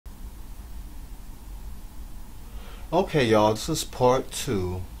Okay, y'all, this is part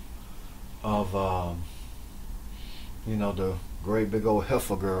two of, the Great Big Old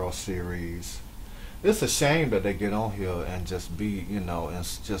Heffa Girl series. It's a shame that they get on here and just be, and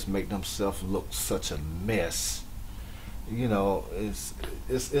just make themselves look such a mess.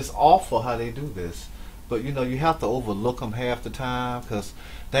 It's awful how they do this. But you have to overlook them half the time because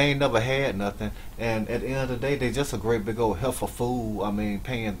they ain't never had nothing. And at the end of the day, they just a great big old heifer fool. I mean,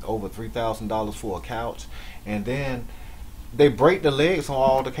 paying over $3,000 for a couch, and then they break the legs on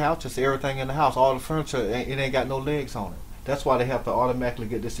all the couches, everything in the house, all the furniture. It ain't got no legs on it. That's why they have to automatically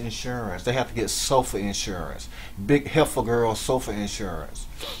get this insurance. They have to get sofa insurance, big heifer girl sofa insurance.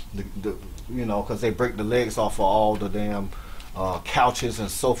 Because they break the legs off of all the damn couches and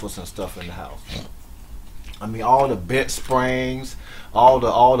sofas and stuff in the house. I mean, all the bed springs, all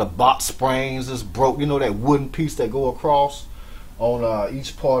the box springs is broke. You know that wooden piece that go across on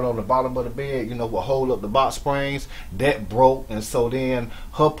each part on the bottom of the bed. Will hold up the box springs. That broke, and so then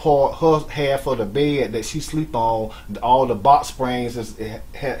her half of the bed that she sleep on, all the box springs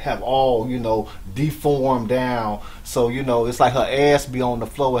have all deformed down. So it's like her ass be on the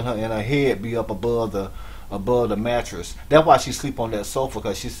floor and her head be up above the mattress. That's why she sleep on that sofa,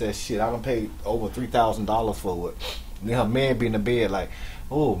 because she says, shit, I done paid over $3,000 for it. And then her man be in the bed like,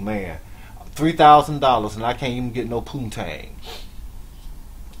 oh man, $3,000 and I can't even get no poontang.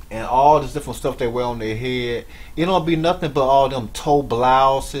 And all this different stuff they wear on their head. It don't be nothing but all them toe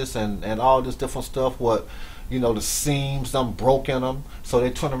blouses and all this different stuff. What the seams done broke in them. So they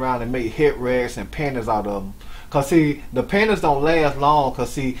turn around and make head rags and panties out of them. Cause see, the panties don't last long.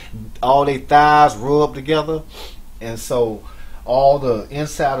 Cause see, all their thighs rub together, and so all the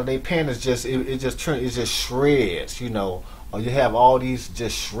inside of their panties it just shreds. Or you have all these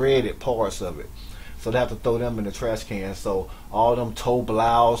just shredded parts of it. So they have to throw them in the trash can. So all them toe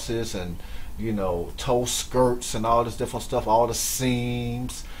blouses and toe skirts and all this different stuff, all the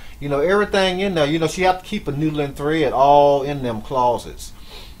seams, everything in there. She have to keep a needle and thread all in them closets.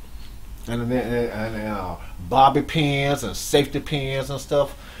 And bobby pins and safety pins and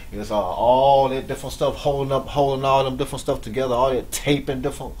stuff. It's all that different stuff holding all them different stuff together. All that taping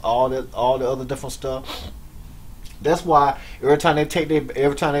all the other different stuff. That's why every time they take a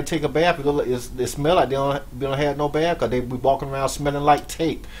bath, it smell like they don't have no bath, because they be walking around smelling like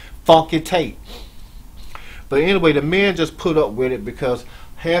tape, funky tape. But anyway, the men just put up with it because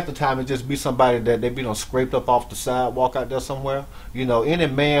half the time it just be somebody that they be done scraped up off the sidewalk out there somewhere. Any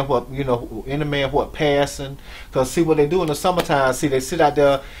man what passing. Cause see what they do in the summertime. See, they sit out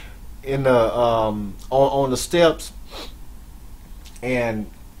there in the on the steps, and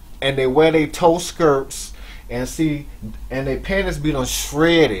they wear their toe skirts, and their panties be done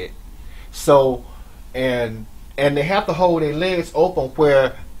shredded. So and they have to hold their legs open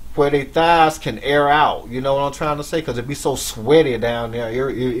where their thighs can air out. You know what I'm trying to say? Because it be so sweaty down there.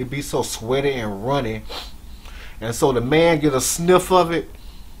 It be so sweaty and runny. And so the man get a sniff of it,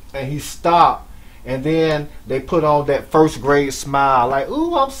 and he stop. And then they put on that first grade smile, like,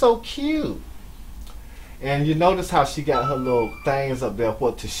 ooh, I'm so cute. And you notice how she got her little things up there,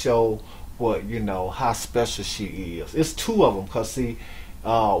 what to show what, how special she is. It's two of them, because see,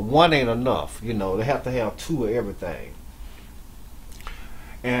 one ain't enough. They have to have two of everything.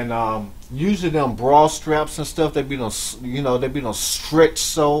 And usually them bra straps and stuff, they be on stretch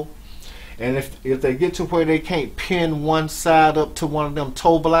so. And if they get to where they can't pin one side up to one of them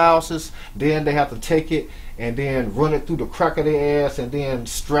toe blouses, then they have to take it and then run it through the crack of their ass and then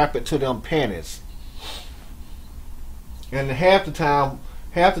strap it to them panties. And half the time,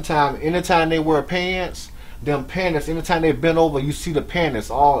 anytime they wear pants, them panties, anytime they bend over, you see the panties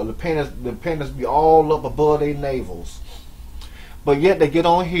be all up above their navels. But yet they get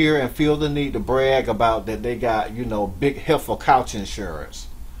on here and feel the need to brag about that they got, big heifer couch insurance.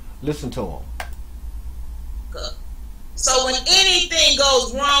 Listen to them. So when anything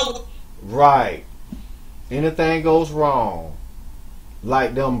goes wrong, right, anything goes wrong,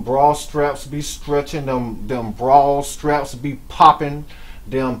 like them bra straps be stretching, them bra straps be popping,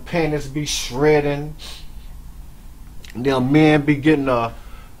 them panties be shredding, them men be getting a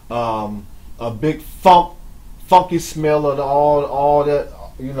big funky smell of all that,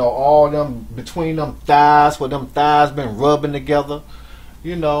 all them between them thighs, where them thighs been rubbing together,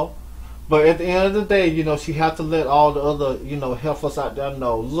 But at the end of the day, she have to let all the other, heifers out there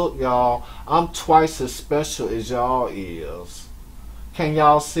know, look, y'all, I'm twice as special as y'all is. Can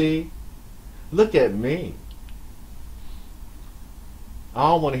y'all see? Look at me. I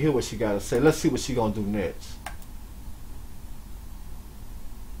don't want to hear what she got to say. Let's see what she gonna do next.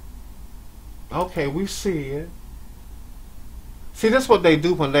 Okay, we see it. See, that's what they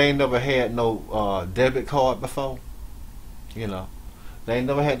do when they ain't never had no debit card before. You know, they ain't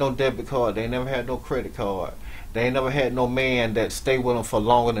never had no debit card. They ain't never had no credit card. They ain't never had no man that stay with them for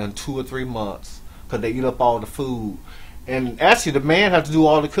longer than 2 or 3 months because they eat up all the food. And actually, the man have to do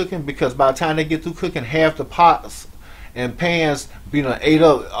all the cooking because by the time they get through cooking, half the pots and pans be done ate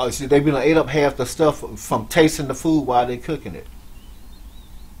up. They be done ate up half the stuff from tasting the food while they cooking it.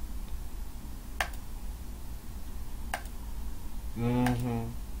 Mm-hmm.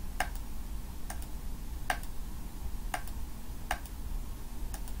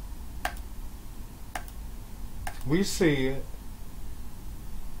 We see it.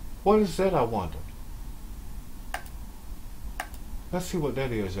 What is that, I wonder? Let's see what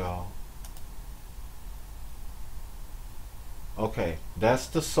that is, y'all. Okay, that's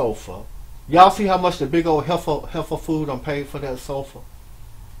the sofa. Y'all see how much the big old heifer food I'm paid for that sofa?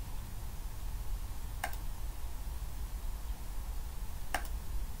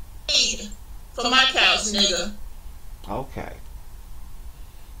 For my couch, nigga. Okay.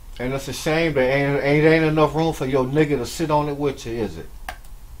 And it's a shame that ain't enough room for your nigga to sit on it with you, is it?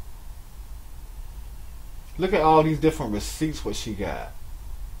 Look at all these different receipts what she got.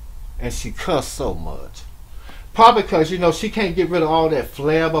 And she cussed so much. Probably because, you know, she can't get rid of all that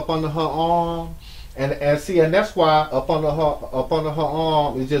flab up under her arm. And see, and that's why up under her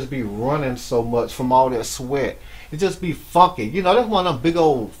arm it just be running so much from all that sweat. It just be funky. You know, that's one of them big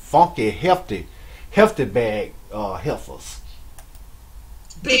old funky hefty bag heifers.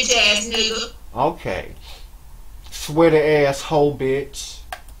 Bitch ass nigga. Okay. Sweaty ass hoe bitch.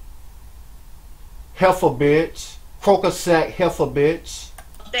 Heifer bitch. Croaker sack heifer bitch.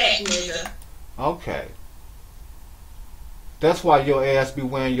 That nigga. Okay. That's why your ass be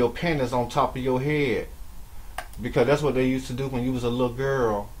wearing your panties on top of your head. Because that's what they used to do when you was a little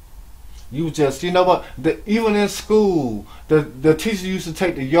girl. You just, you know what, even in school, the teacher used to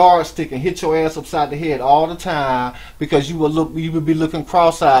take the yardstick and hit your ass upside the head all the time because you would be looking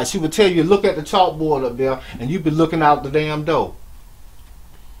cross-eyed. She would tell you, look at the chalkboard up there, and you'd be looking out the damn door.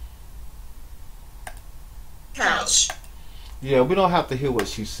 Couch. Yeah, we don't have to hear what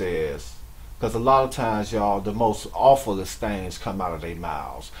she says. Because a lot of times, y'all, the most awfulest things come out of their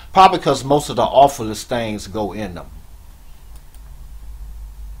mouths. Probably because most of the awfulest things go in them.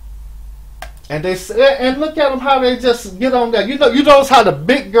 And look at them how they just get on there. You notice how the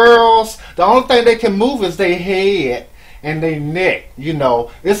big girls, the only thing they can move is their head and their neck. You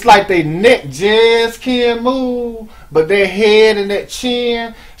know, it's like their neck just can't move, but their head and that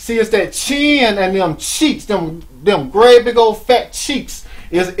chin. See, it's that chin and them cheeks, them great big old fat cheeks.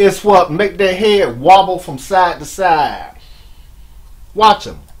 It's what make their head wobble from side to side. Watch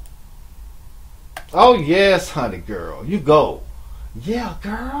them. Oh yes, honey girl, you go. Yeah,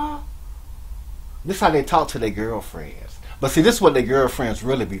 girl. This is how they talk to their girlfriends. But see, this is what their girlfriends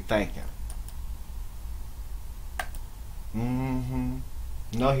really be thinking. Mm-hmm.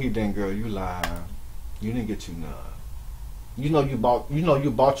 No, he didn't, girl. You lying. You didn't get you none. You know you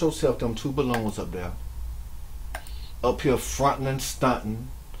bought yourself them 2 balloons up there. Up here fronting and stunting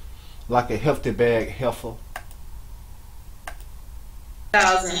like a hefty bag heifer.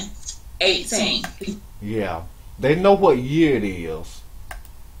 2018. Yeah. They know what year it is.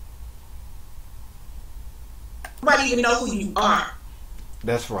 Nobody even know who you are.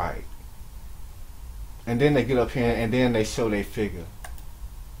 That's right. And then they get up here and then they show their figure.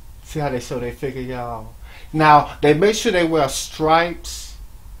 See how they show their figure, y'all? Now, they make sure they wear stripes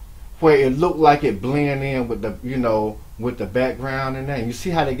where it look like it blend in with the, you know, with the background and that. And you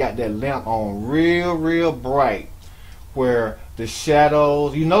see how they got that lamp on real bright where the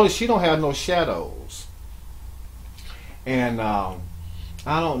shadows, you notice she don't have no shadows. And I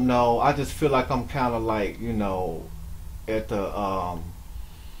don't know. I just feel like I'm kind of like, you know, at the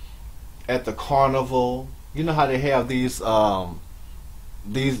carnival. You know how they have these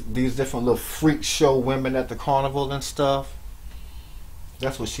different little freak show women at the carnival and stuff.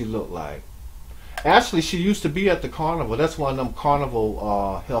 That's what she looked like. Actually, she used to be at the carnival. That's one of them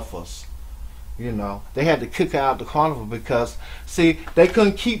carnival heifers. You know, they had to kick her out the carnival because, see, they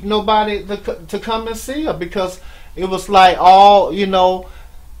couldn't keep nobody to come and see her because it was like all, you know,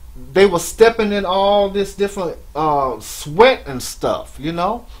 they were stepping in all this different sweat and stuff, you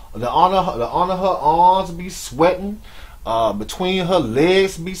know. The honor her arms be sweating, between her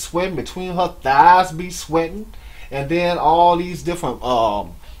legs be sweating, between her thighs be sweating, and then all these different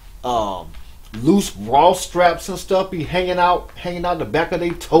loose bra straps and stuff be hanging out the back of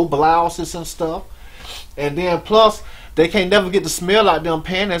their toe blouses and stuff. And then plus they can't never get the smell out them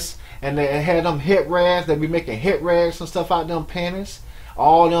panties, and they had them head rags. They be making head rags and stuff out them panties.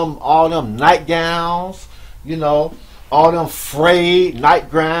 All them nightgowns, you know, all them frayed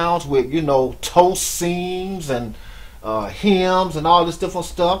nightgowns with, you know, toe seams and hems and all this different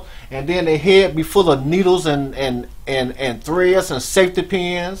stuff, and then their head be full of needles and threads and safety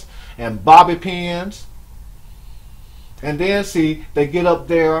pins and bobby pins. And then see, they get up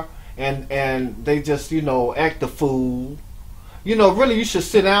there and they just, you know, act the fool. You know, really, you should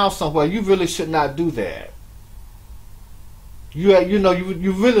sit down somewhere. You really should not do that. You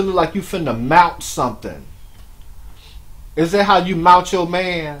really look like you finna mount something. Is that how you mount your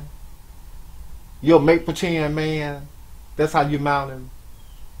man? Your make pretend man? That's how you mount him?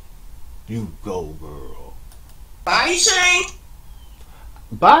 You go, girl. Body shame?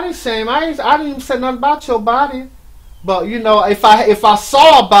 Body shame? I didn't even say nothing about your body. But you know, if I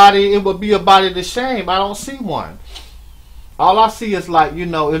saw a body, it would be a body to shame. I don't see one. All I see is, like, you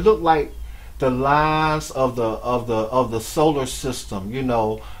know, it looked like the lines of the solar system. You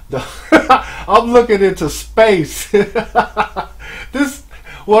know, I'm looking into space.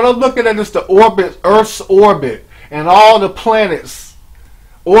 What I'm looking at is the orbit, Earth's orbit, and all the planets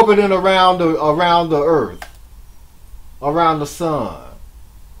orbiting around the Earth, around the sun.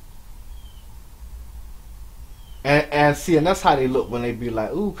 And see, and that's how they look when they be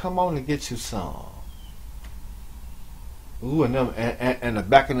like, "Ooh, come on and get you some." Ooh, and them and the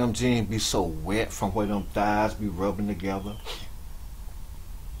back of them jeans be so wet from where them thighs be rubbing together.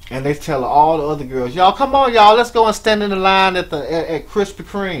 And they tell all the other girls, "Y'all, come on, y'all, let's go and stand in the line at Krispy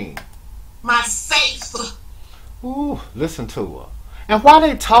Kreme." My face. Ooh, listen to her. And why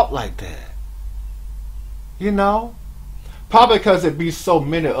they talk like that? You know? Probably because it be so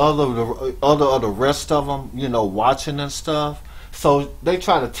many other of the rest of them, you know, watching and stuff. So they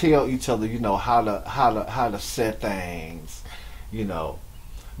try to tell each other, you know, how to set things, you know.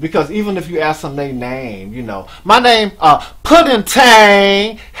 Because even if you ask them their name, you know, my name, Pudding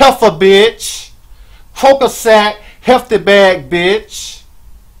Tang, Heffa bitch, Croaker Sack, Hefty Bag bitch.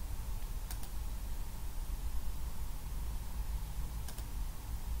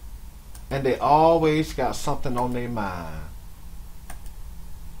 And they always got something on their mind.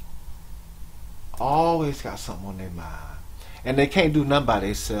 Always got something on their mind. And they can't do nothing by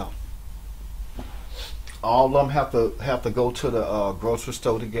themselves. All of them have to go to the grocery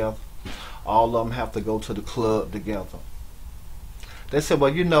store together. All of them have to go to the club together. They said,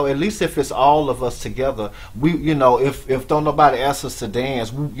 well, you know, at least if it's all of us together, we, you know, if don't nobody ask us to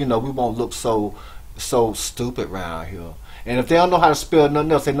dance, we, you know, we won't look so stupid around here. And if they don't know how to spell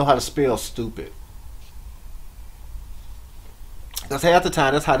nothing else, they know how to spell stupid. Because half the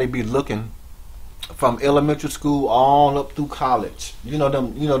time, that's how they be looking from elementary school on up through college. You know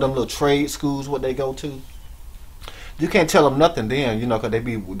them little trade schools what they go to. You can't tell them nothing then, you know, because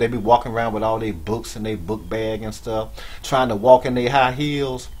they be walking around with all their books and their book bag and stuff, trying to walk in their high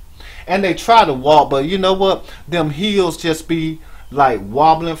heels. And they try to walk, but you know what? Them heels just be like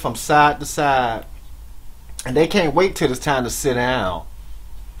wobbling from side to side. And they can't wait till it's time to sit down.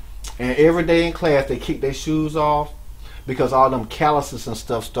 And every day in class they kick their shoes off because all them calluses and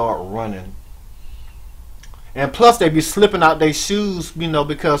stuff start running. And plus they be slipping out their shoes, you know,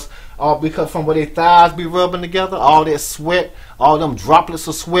 because from where their thighs be rubbing together, all that sweat, all them droplets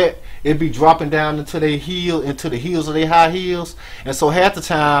of sweat, it be dropping down into their heel, into the heels of their high heels. And so half the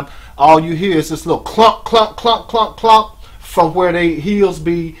time, all you hear is this little clunk, clunk, clunk, clunk, clunk from where their heels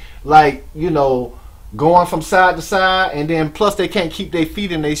be, like, you know, going from side to side. And then plus they can't keep their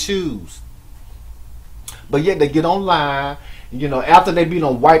feet in their shoes. But yet they get online. You know, after they be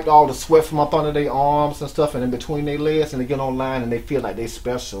done wiped all the sweat from up under their arms and stuff and in between their legs, and they get online and they feel like they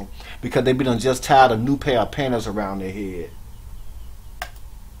special because they be done just tied a new pair of panties around their head.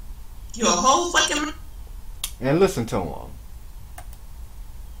 Your whole fucking... And listen to them.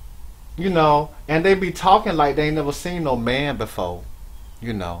 You know, and they be talking like they ain't never seen no man before.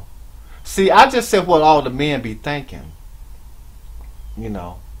 You know. See, I just said what all the men be thinking. You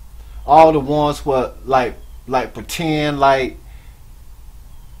know. All the ones what like pretend like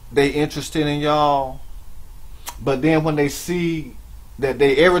they interested in y'all, but then when they see that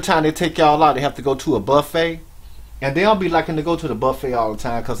they every time they take y'all out, they have to go to a buffet, and they don't be liking to go to the buffet all the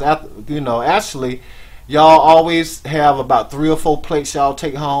time because after, you know, actually y'all always have about 3 or 4 plates y'all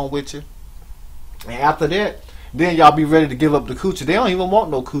take home with you, and after that, then y'all be ready to give up the coochie. They don't even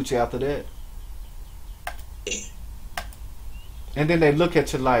want no coochie after that, and then they look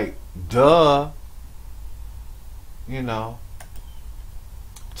at you like, duh. You know,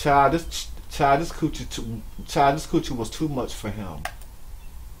 child, this coochie was too much for him.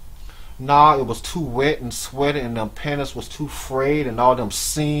 Nah, it was too wet and sweaty, and them panties was too frayed, and all them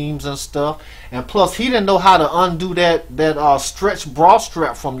seams and stuff. And plus, he didn't know how to undo that stretch bra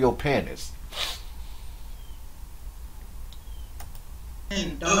strap from your panties.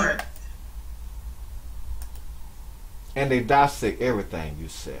 And dark. and they dissect everything you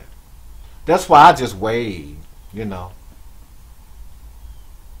said. That's why I just wave, you know.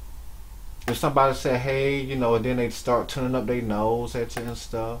 If somebody say, hey, you know, and then they start turning up their nose at you and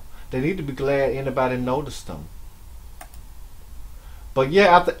stuff, they need to be glad anybody noticed them. But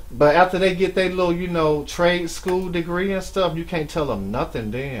yeah, after they get their little, you know, trade school degree and stuff, you can't tell them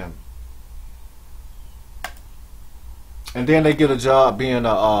nothing then. And then they get a job being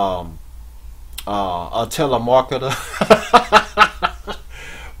a telemarketer.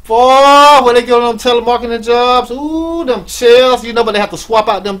 Boy, when they get on them telemarketing jobs, ooh, them chairs, you know, but they have to swap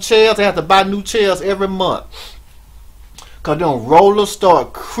out them chairs. They have to buy new chairs every month. Because them rollers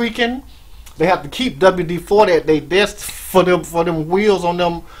start creaking. They have to keep WD-40 at their desk for them wheels on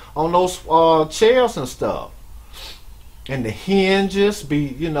those chairs and stuff. And the hinges be,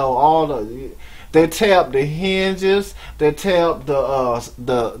 you know, they tear up the hinges, they tear up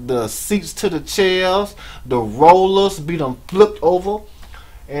the seats to the chairs, the rollers be them flipped over.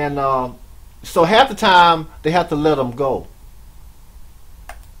 And so half the time they have to let them go.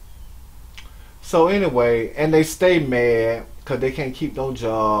 So anyway, and they stay mad because they can't keep no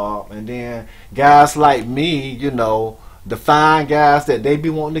job. And then guys like me, you know, the fine guys that they be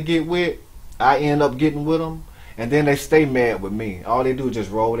wanting to get with, I end up getting with them. And then they stay mad with me. All they do is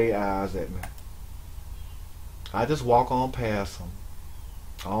just roll their eyes at me. I just walk on past them.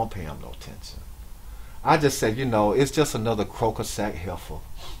 I don't pay them no attention. I just say, you know, it's just another croaker sack heifer.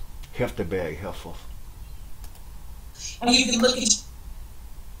 Hefty bag heifer. And you can look at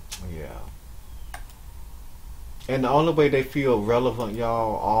Yeah. And the only way they feel relevant,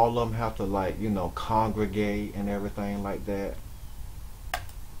 y'all, all of them have to, like, you know, congregate and everything like that.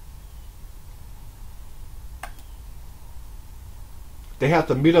 They have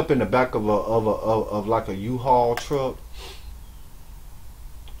to meet up in the back of like a U-Haul truck.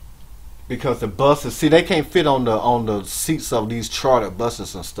 Because the buses, see, they can't fit on the seats of these chartered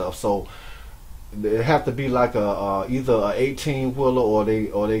buses and stuff. So it have to be like either a 18-wheeler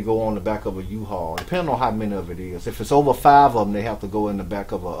or they go on the back of a U-Haul, depending on how many of it is. If it's over 5 of them, they have to go in the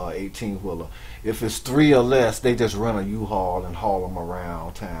back of a 18-wheeler. If it's 3 or less, they just rent a U-Haul and haul them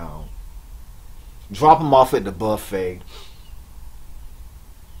around town. Drop them off at the buffet.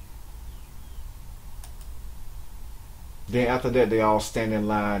 Then after that, they all stand in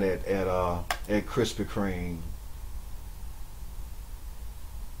line at Krispy Kreme.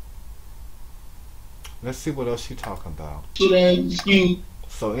 Let's see what else she talking about.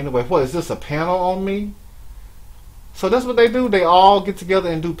 So anyway, what is this, a panel on me? So that's what they do. They all get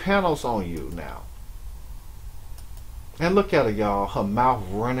together and do panels on you now. And look at her, y'all. Her mouth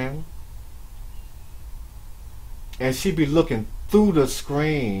running. And she be looking through the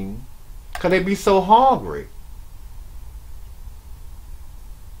screen because they be so hungry.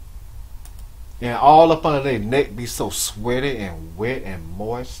 And all up under their neck be so sweaty and wet and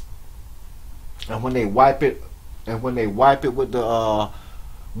moist. And when they wipe it, with the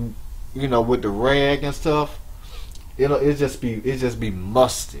you know, with the rag and stuff, it just be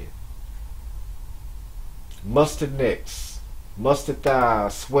musty. Musty necks, musty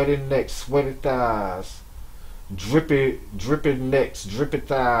thighs, sweaty necks, sweaty thighs, drippy necks, drippy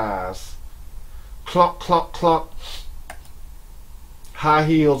thighs, clunk clunk clunk. High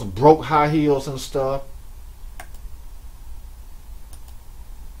heels, broke high heels and stuff.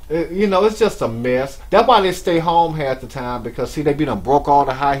 You know, it's just a mess. That's why they stay home half the time, because see, they be done broke all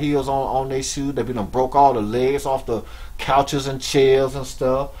the high heels on their shoes. They be done broke all the legs off the couches and chairs and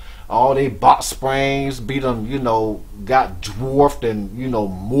stuff. All they box springs be done, you know, got dwarfed and, you know,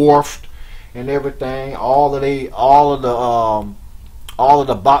 morphed and everything. All of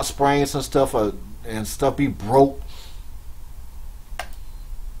the box springs and stuff be broke.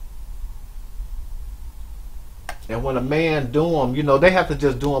 And when a man do them, you know, they have to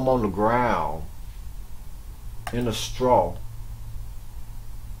just do them on the ground in a straw.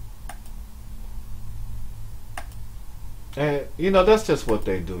 And, you know, that's just what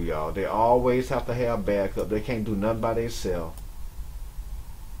they do, y'all. They always have to have backup. They can't do nothing by themselves.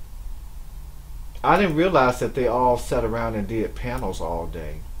 I didn't realize that they all sat around and did panels all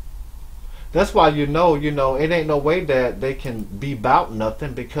day. That's why, you know, it ain't no way that they can be about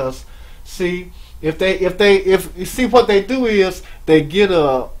nothing, because, see, if you see, what they do is they get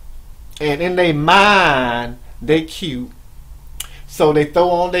and in their mind they cute, so they throw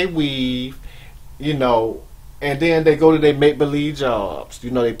on their weave, you know, and then they go to their make-believe jobs. You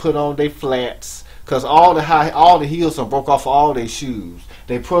know, they put on their flats, cause all the heels are broke off all their shoes.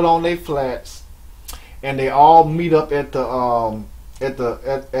 They put on their flats, and they all meet up at the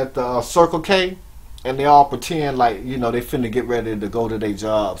Circle K, and they all pretend like, you know, they finna get ready to go to their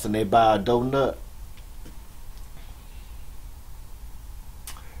jobs, and they buy a donut.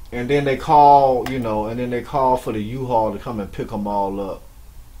 And then they call, you know, and then they call for the U-Haul to come and pick them all up.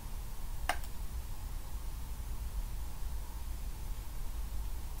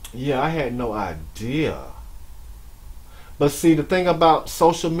 Yeah, I had no idea. But see, the thing about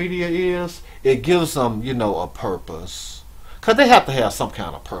social media is it gives them, you know, a purpose. Because they have to have some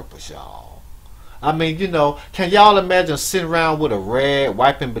kind of purpose, y'all. I mean, you know, can y'all imagine sitting around with a rag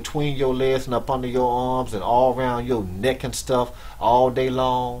wiping between your legs and up under your arms and all around your neck and stuff all day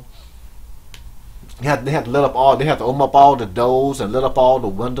long? They have to let up all. They have to open up all the doors and let up all the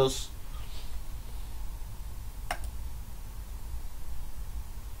windows.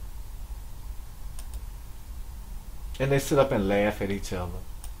 And they sit up and laugh at each other.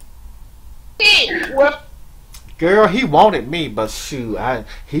 Well, Girl, he wanted me, but shoot,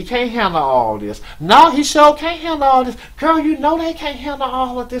 he can't handle all this. No, he sure can't handle all this. Girl, you know they can't handle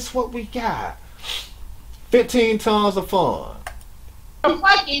all of this. What we got? 15 tons of fun. I'm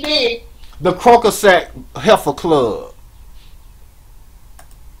fucking dead. The Crocosack Heffa Club.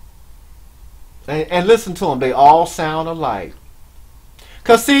 And listen to them. They all sound alike.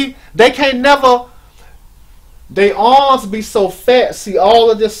 Because, see, they can't never... Their arms be so fat. See,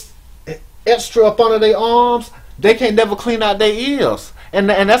 all of this extra up under their arms, they can't never clean out their ears. And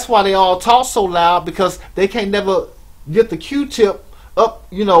that's why they all talk so loud, because they can't never get the Q-tip up,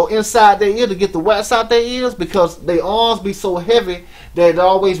 you know, inside their ear to get the wax out their ears, because their arms be so heavy that it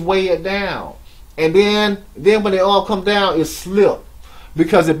always weigh it down. And then when they all come down, it slip,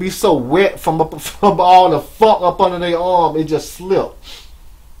 because it be so wet from all the funk up under their arm, it just slip.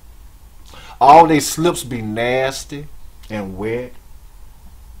 All they slips be nasty and wet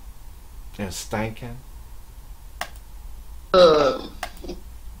and stinking. And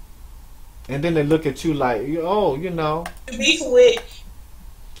then they look at you like, oh, you know. Beef with.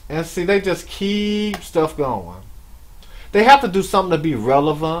 And see, they just keep stuff going. They have to do something to be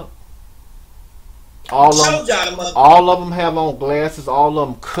relevant. All of them have on glasses. All of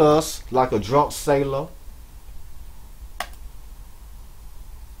them cuss like a drunk sailor.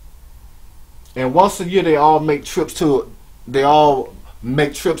 And once a year, they all make trips to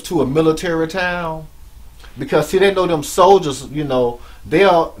a military town, because see, they know them soldiers, you know,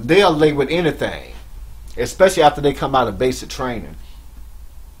 they'll lay with anything, especially after they come out of basic training.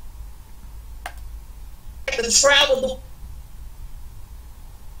 To travel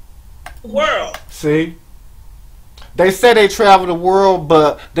the world. See, they say they travel the world,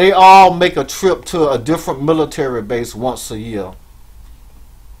 but they all make a trip to a different military base once a year.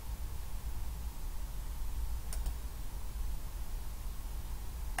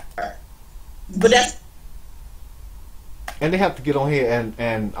 But that's... And they have to get on here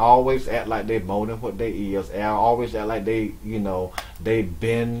and always act like they more than what they is, and always act like they, you know, they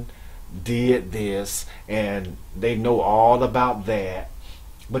been did this and they know all about that.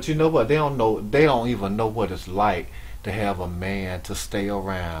 But you know what? They don't know. They don't even know what it's like to have a man to stay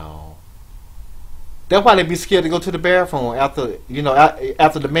around. That's why they be scared to go to the bathroom after, you know,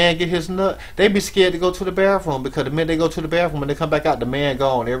 after the man get his nut. They be scared to go to the bathroom, because the minute they go to the bathroom and they come back out, the man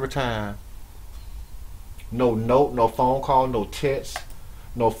gone every time. No note, no phone call, no text,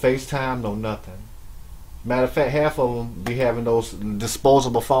 no FaceTime, no nothing. Matter of fact, half of them be having those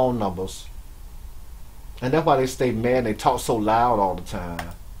disposable phone numbers. And that's why they stay mad and they talk so loud all the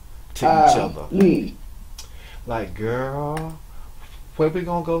time to each other. Like, girl, where we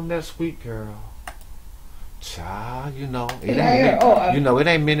gonna go next week, girl? Child, you know, it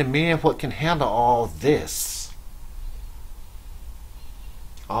ain't many men what can handle all this.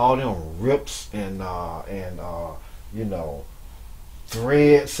 All them rips and you know,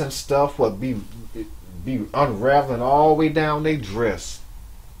 threads and stuff would be unraveling all the way down their dress.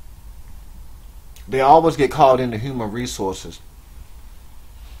 They always get called into human resources,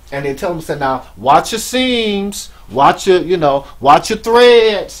 and they tell them, say, now watch your seams, watch your, you know, watch your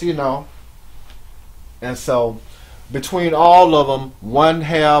threads, you know. And so between all of them, one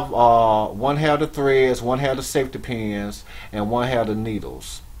have the threads, one have the safety pins, and one have the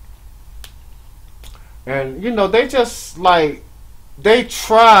needles. And you know, they just like, they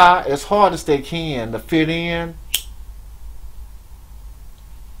try as hard as they can to fit in,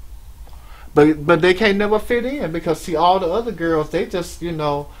 but they can't never fit in, because see, all the other girls, they just, you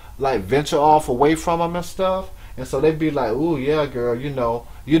know, like venture off away from them and stuff, and so they be like, ooh yeah, girl, you know,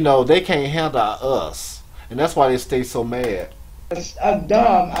 they can't handle us. And that's why they stay so mad. I'm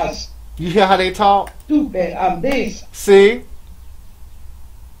dumb. I'm You hear how they talk? stupid. I'm this. See?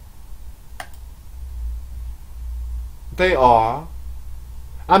 They are.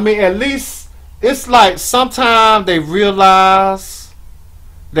 I mean, at least it's like sometimes they realize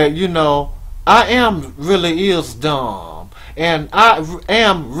that, you know, I am really is dumb. And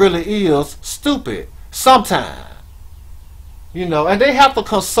am really is stupid sometimes. You know, and they have to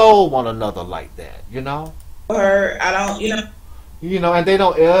console one another like that, you know? Her, I don't, you know, You know, and they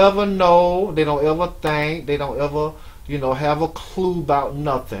don't ever know, they don't ever think, they don't ever, you know, have a clue about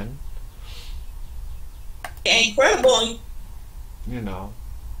nothing, incredible. you know.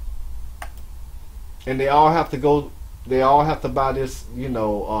 And they all have to go, they all have to buy this, you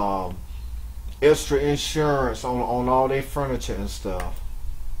know, extra insurance on all their furniture and stuff.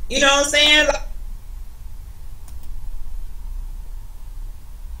 You know what I'm saying? Like,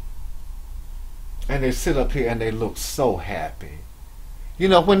 And they sit up here and they look so happy. You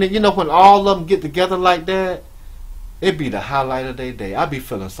know, when all of them get together like that, it be the highlight of their day. I be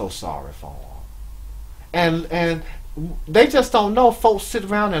feeling so sorry for them. And they just don't know. Folks sit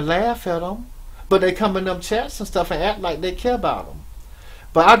around and laugh at them, but they come in them chats and stuff and act like they care about them.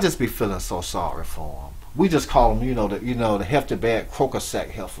 But I just be feeling so sorry for them. We just call them, the hefty bad croaker sack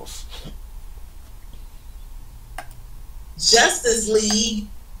heifers. Justice League.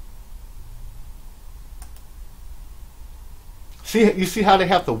 You see how they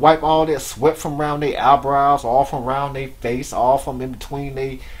have to wipe all that sweat from around their eyebrows, all from around their face, all from in between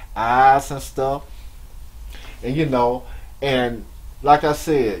their eyes and stuff. And and like I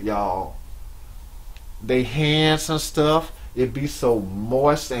said, y'all, they hands and stuff, it be so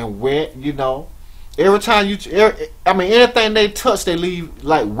moist and wet, Every time anything they touch, they leave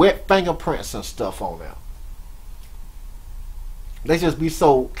like wet fingerprints and stuff on them. They just be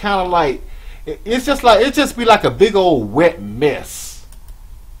so kind of like, it just be like a big old wet mess.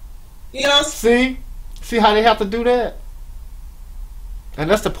 You know, See how they have to do that? And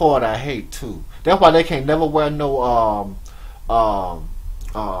that's the part I hate too. That's why they can't never wear no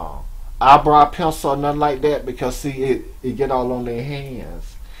eyebrow pencil or nothing like that, because it get all on their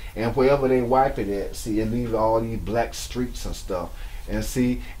hands, and wherever they wipe it at, it leaves all these black streaks and stuff. And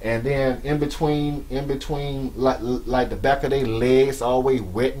then in between like the back of their legs always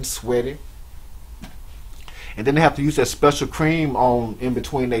wet and sweaty. And then they have to use that special cream on in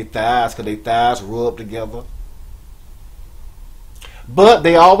between their thighs, because their thighs rub together. But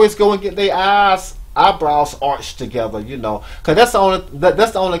they always go and get their eyebrows arched together, because that's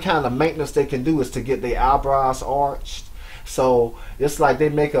the only kind of maintenance they can do, is to get their eyebrows arched. So it's like they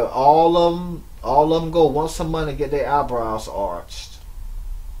make all of them go once a month and get their eyebrows arched.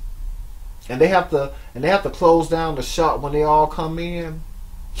 And they have to close down the shop when they all come in.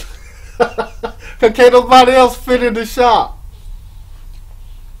 Cause can't nobody else fit in the shop.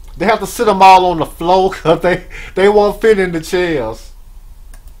 They have to sit them all on the floor because they won't fit in the chairs.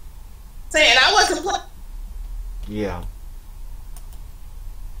 saying I wasn't playing. Yeah.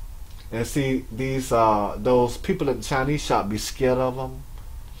 And see, those people at the Chinese shop be scared of them.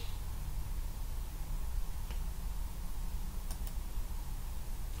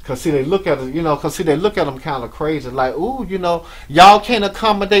 Cause they look at it, they look at them kind of crazy, like, ooh, y'all can't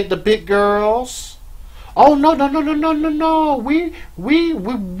accommodate the big girls. Oh no,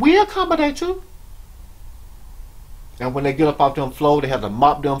 we accommodate you. And when they get up off them floors, they have to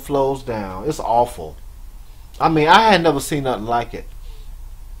mop them floors down. It's awful. I had never seen nothing like it.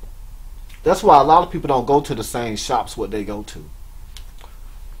 That's why a lot of people don't go to the same shops what they go to.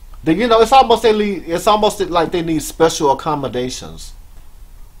 It's almost like they need special accommodations.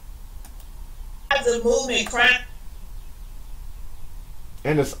 The movement crime.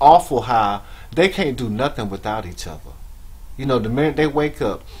 And it's awful how they can't do nothing without each other. The minute they wake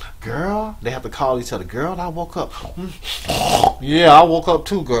up, girl, they have to call each other, girl, I woke up. Yeah, I woke up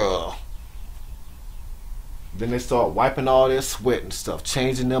too, girl. Then they start wiping all their sweat and stuff,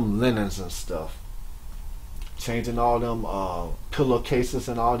 changing them linens and stuff, changing all them pillowcases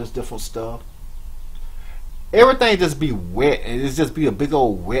and all this different stuff. Everything just be wet, and it's just be a big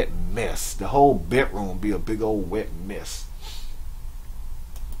old wet mess. The whole bedroom be a big old wet mess.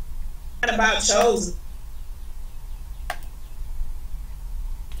 About shows.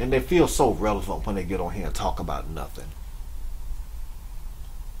 And they feel so relevant when they get on here and talk about nothing.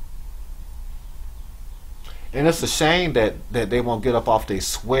 And it's a shame that they won't get up off their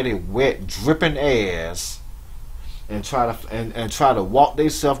sweaty, wet, dripping ass and try to walk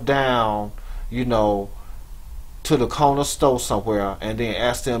themselves down, to the corner store somewhere, and then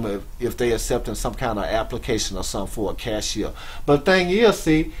ask them if they accepting some kind of application or something for a cashier. But the thing is,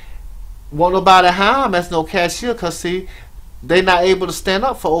 won't nobody hire them as no cashier, because they not able to stand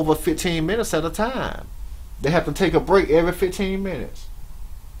up for over 15 minutes at a time. They have to take a break every 15 minutes.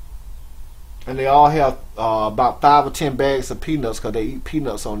 And they all have about 5 or 10 bags of peanuts, because they eat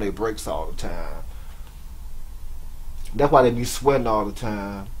peanuts on their breaks all the time. That's why they be sweating all the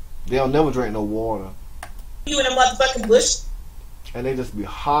time. They don't never drink no water. You in a motherfucking bush. And they just be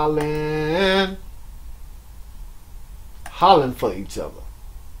hollering for each other.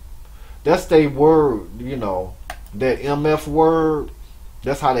 That's their word, you know, that MF word.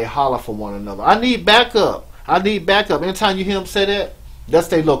 That's how they holler for one another. I need backup. I need backup. Anytime you hear them say that, that's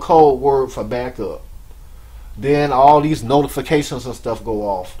their little code word for backup. Then all these notifications and stuff go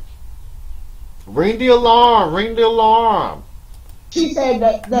off. Ring the alarm. Ring the alarm. She said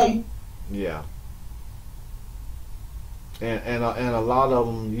that they. Yeah. And a lot of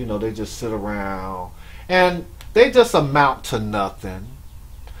them, you know, they just sit around and they just amount to nothing.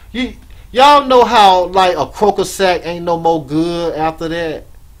 Y'all know how like a croaker sack ain't no more good after that.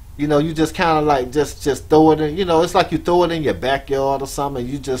 You know, you just kind of like just throw it in. You know, it's like you throw it in your backyard or something.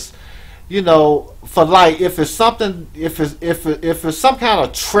 You just, you know, for like if it's something, if it's some kind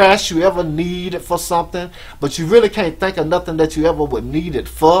of trash you ever needed for something, but you really can't think of nothing that you ever would need it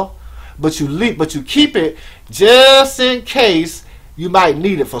for. But you keep it just in case you might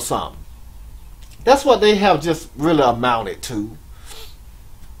need it for something. That's what they have just really amounted to.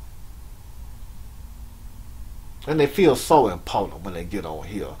 And they feel so important when they get on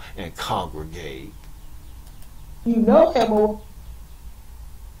here and congregate. You know him.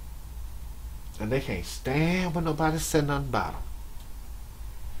 And they can't stand when nobody say nothing about them.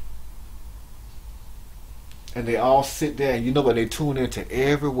 And they all sit there, and you know what, they tune into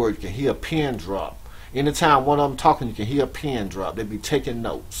every word. You can hear a pin drop. Anytime one of them talking, you can hear a pin drop. They be taking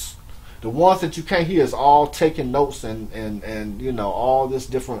notes. The ones that you can't hear is all taking notes and you know, all this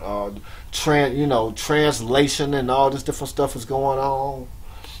different translation and all this different stuff is going on.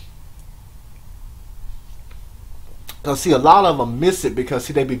 Cause see, a lot of them miss it because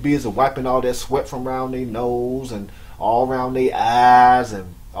see, they be busy wiping all that sweat from around their nose and all around their eyes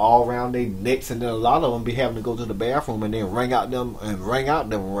and all around their necks, and then a lot of them be having to go to the bathroom and then wring out them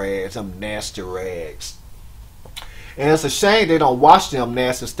rags, them nasty rags. And it's a shame they don't wash them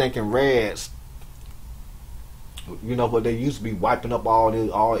nasty stinking rags. You know, but they used to be wiping up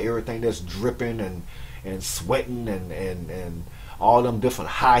all everything that's dripping and sweating and all them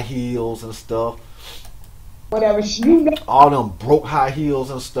different high heels and stuff. Whatever you know. All them broke high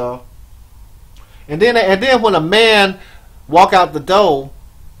heels and stuff. And then when a man walk out the door,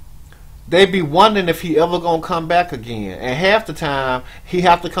 they be wondering if he ever gonna come back again. And half the time he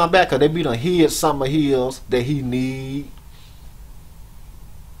have to come back because they be done hid some of his that he need.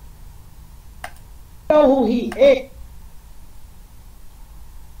 Know who he is.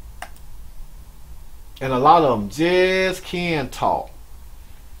 And a lot of them just can't talk.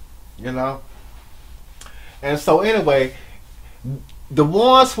 You know. And so anyway, the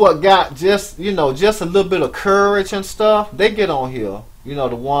ones what got just a little bit of courage and stuff, they get on here. You know,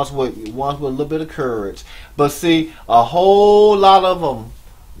 the ones with a little bit of courage. But see, a whole lot of them,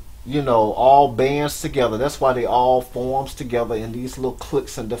 you know, all bands together. That's why they all forms together in these little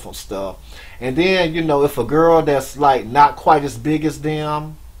cliques and different stuff. And then, you know, if a girl that's like not quite as big as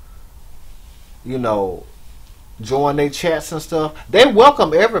them, you know, join their chats and stuff, they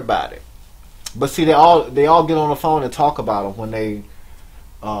welcome everybody. But see, they all get on the phone and talk about them when they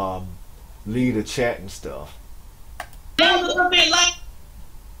lead a chat and stuff.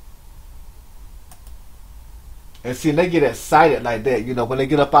 And see, they get excited like that. You know, when they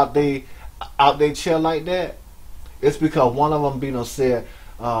get up out they chair like that, it's because one of them be done said,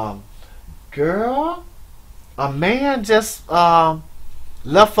 "Girl, a man just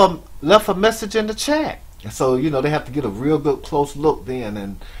left a message in the chat." And so, you know, they have to get a real good close look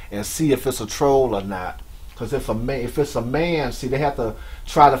then and see if it's a troll or not. Because if it's a man, see, they have to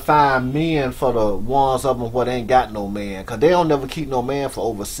try to find men for the ones of them what ain't got no man. Because they don't never keep no man for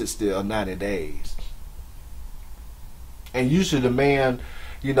over 60 or 90 days. And usually the man,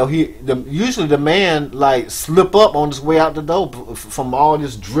 you know, usually the man like slip up on his way out the door from all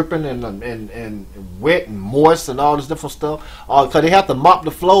this dripping and wet and moist and all this different stuff. Because they have to mop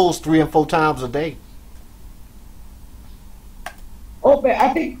the floors 3 and 4 times a day. Open,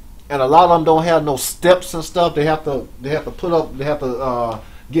 I think. And a lot of them don't have no steps and stuff. They have to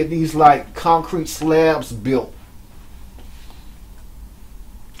get these like concrete slabs built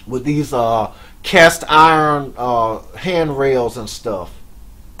with these cast iron handrails and stuff.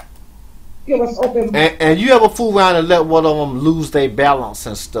 It was open. And you ever fool around and let one of them lose their balance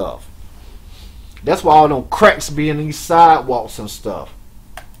and stuff? That's why all them cracks be in these sidewalks and stuff.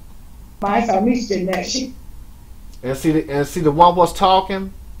 My son, me sitting there. And see the one was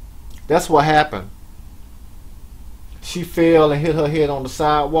talking. That's what happened. She fell and hit her head on the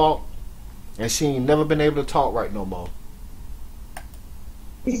sidewalk, and she ain't never been able to talk right no more.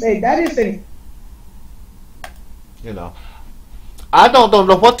 He said that isn't. You know, I don't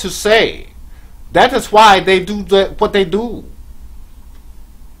know what to say That is why they do what they do.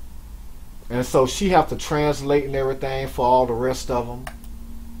 And so she have to translate and everything for all the rest of them.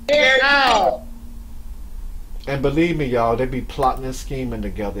 Now, And believe me, y'all, they be plotting and scheming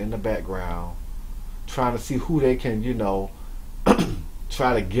together in the background, trying to see who they can,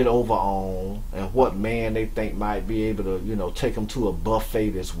 try to get over on, and what man they think might be able to, take them to a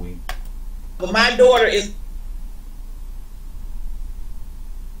buffet this week. but my daughter is.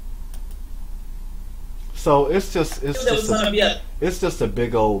 So it's just a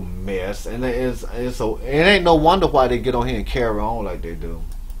big old mess, and it ain't no wonder why they get on here and carry on like they do.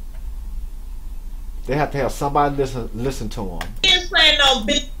 They have to have somebody listen to them. Ain't playing no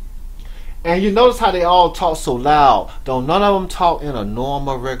big. And you notice how they all talk so loud. Don't none of them talk in a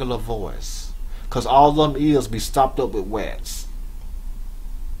normal, regular voice, cause all of them ears be stopped up with wax.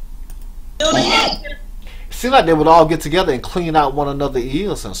 Seems like they would all get together and clean out one another's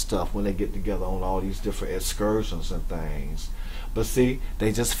ears and stuff when they get together on all these different excursions and things. But see,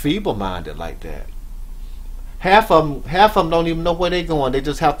 they just feeble-minded like that. Half of them don't even know where they're going. They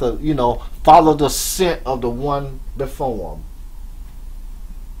just have to, follow the scent of the one before them.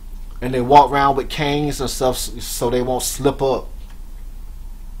 And they walk around with canes and stuff so they won't slip up.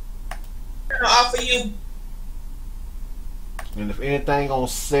 Gonna offer you. And if anything on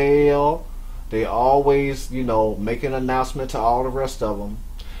sale, they always, make an announcement to all the rest of them.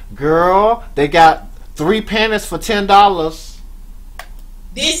 Girl, they got 3 panties for $10.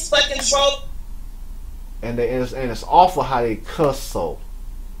 This fucking trope. And it's awful how they cuss so.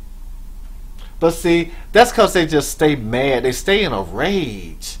 But see, that's because they just stay mad. They stay in a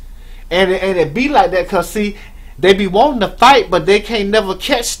rage. And it be like that because, see, they be wanting to fight, but they can't never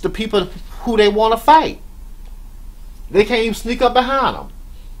catch the people who they want to fight. They can't even sneak up behind them.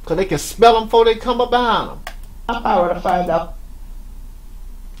 Because they can smell them before they come up behind them. I would have found out.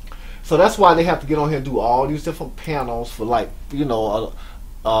 So that's why they have to get on here and do all these different panels for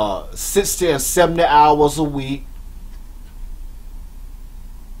 60 and 70 hours a week.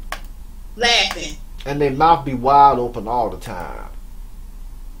 Laughing. And their mouth be wide open all the time.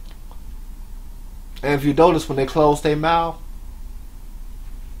 And if you notice when they close their mouth,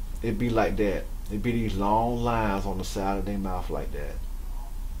 it be like that. It be these long lines on the side of their mouth like that.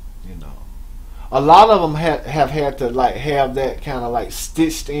 A lot of them have had to have that kind of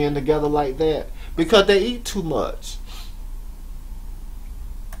stitched in together like that because they eat too much.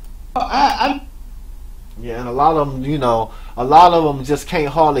 I'm Yeah, and a lot of them, just can't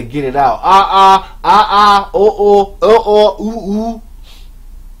hardly get it out. Ooh.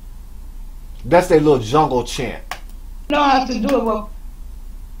 That's their little jungle chant. know how to do it. Well,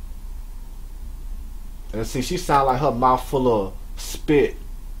 And see, she sound like her mouth full of spit.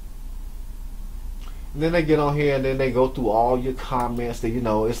 And then they get on here and then they go through all your comments. That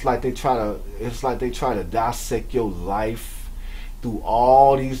it's like they try to dissect your life through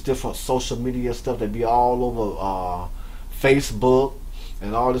all these different social media stuff. They be all over Facebook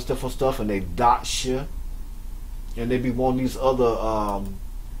and all this different stuff, and they dox you. And they be wanting these other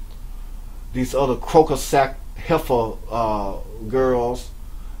croaker sack Heffa girls,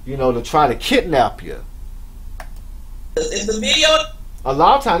 to try to kidnap you. Is the video A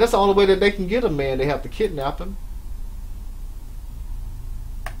lot of times, that's the only way that they can get a man. They have to kidnap him,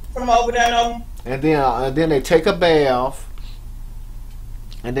 from over there? No. and then they take a bath,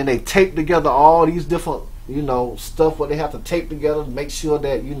 and then they tape together all these different, stuff what they have to tape together to make sure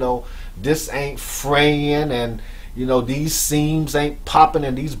that this ain't fraying, and these seams ain't popping,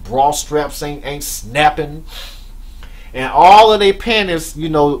 and these bra straps ain't snapping, and all of their panties,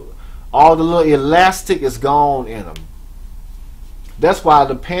 all the little elastic is gone in them. That's why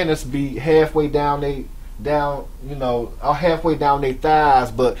the panties be halfway down halfway down their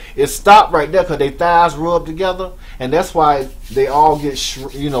thighs, but it stopped right there because their thighs rub together, and that's why they all get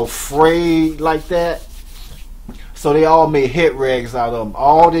frayed like that. So they all made head rags out of them.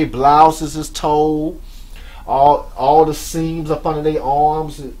 All their blouses is told. All the seams up under their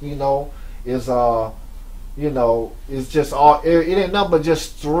arms, is it's just all. It ain't nothing but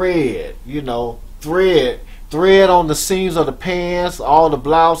just thread, thread on the seams of the pants. All the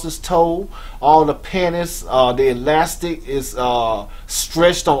blouses told. All the panties, the elastic is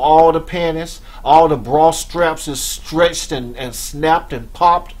stretched on all the panties. All the bra straps is stretched and snapped and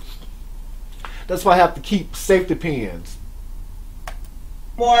popped. That's why I have to keep safety pins.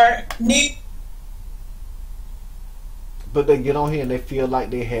 More neat. But they get on here and they feel like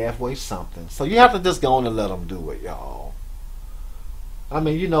they halfway something. So you have to just go on and let them do it, y'all. I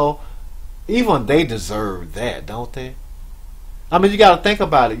mean, even they deserve that, don't they? I mean, you got to think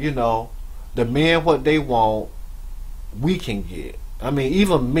about it, the men, what they want, we can get. I mean,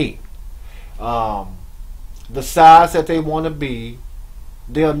 even me. the size that they want to be,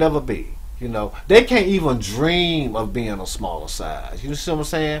 they'll never be. You know, they can't even dream of being a smaller size. You see what I'm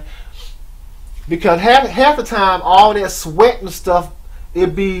saying? Because half the time, all that sweat and stuff,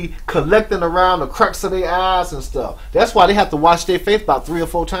 it be collecting around the cracks of their eyes and stuff. That's why they have to wash their face about 3 or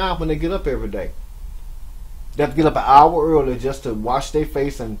 4 times when they get up every day. They have to get up an hour early just to wash their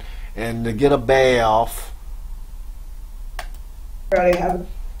face and to get a bath.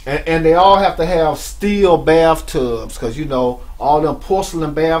 And they all have to have steel bathtubs because, you know, all them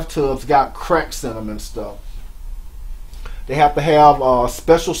porcelain bathtubs got cracks in them and stuff. They have to have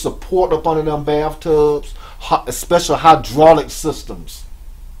special support up under them bathtubs, special hydraulic systems.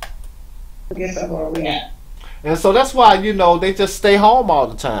 And so that's why, you know, they just stay home all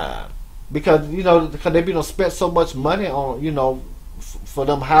the time. Because, you know, because they be spent so much money on, you know, for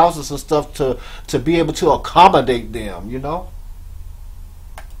them houses and stuff to be able to accommodate them, you know.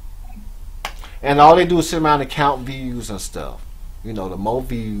 And all they do is sit around and count views and stuff. You know, the more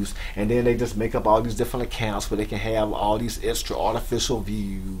views. And then they just make up all these different accounts where they can have all these extra artificial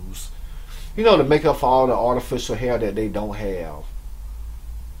views. You know, to make up for all the artificial hair that they don't have.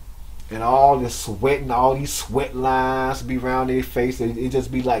 And all this sweating, all these sweat lines be around their face. It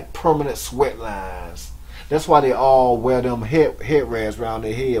just be like permanent sweat lines. That's why they all wear them head wraps around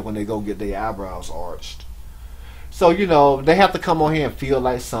their head when they go get their eyebrows arched. So, you know, they have to come on here and feel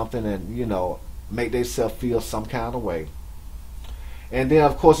like something and, you know, make themselves feel some kind of way. And then,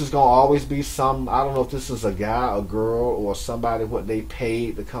 of course, it's going to always be some, I don't know if this is a guy, a girl, or somebody what they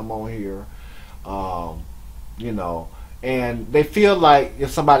paid to come on here, you know. And they feel like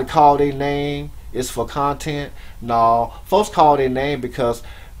if somebody called their name, it's for content. No, folks call their name because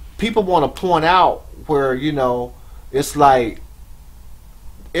people want to point out where, you know, it's like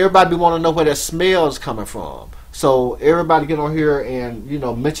everybody want to know where that smell is coming from. So everybody get on here and, you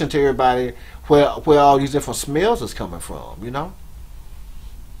know, mention to everybody where all these different smells is coming from, you know.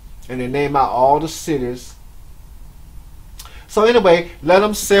 And they name out all the cities. So anyway, let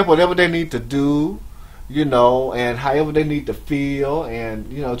them say whatever they need to do, you know, and however they need to feel,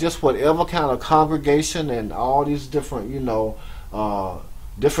 and, you know, just whatever kind of congregation and all these different, you know,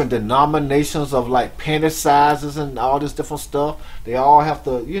 different denominations of like panty sizes and all this different stuff. They all have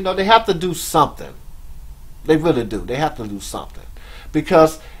to, you know, they have to do something. They really do. They have to do something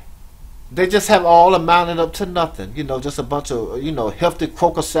because they just have all amounted up to nothing. You know, just a bunch of, you know, hefty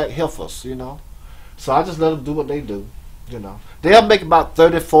croaker sack heifers, you know. So I just let them do what they do, you know. They'll make about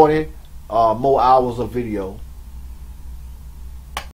 30, 40 more hours of video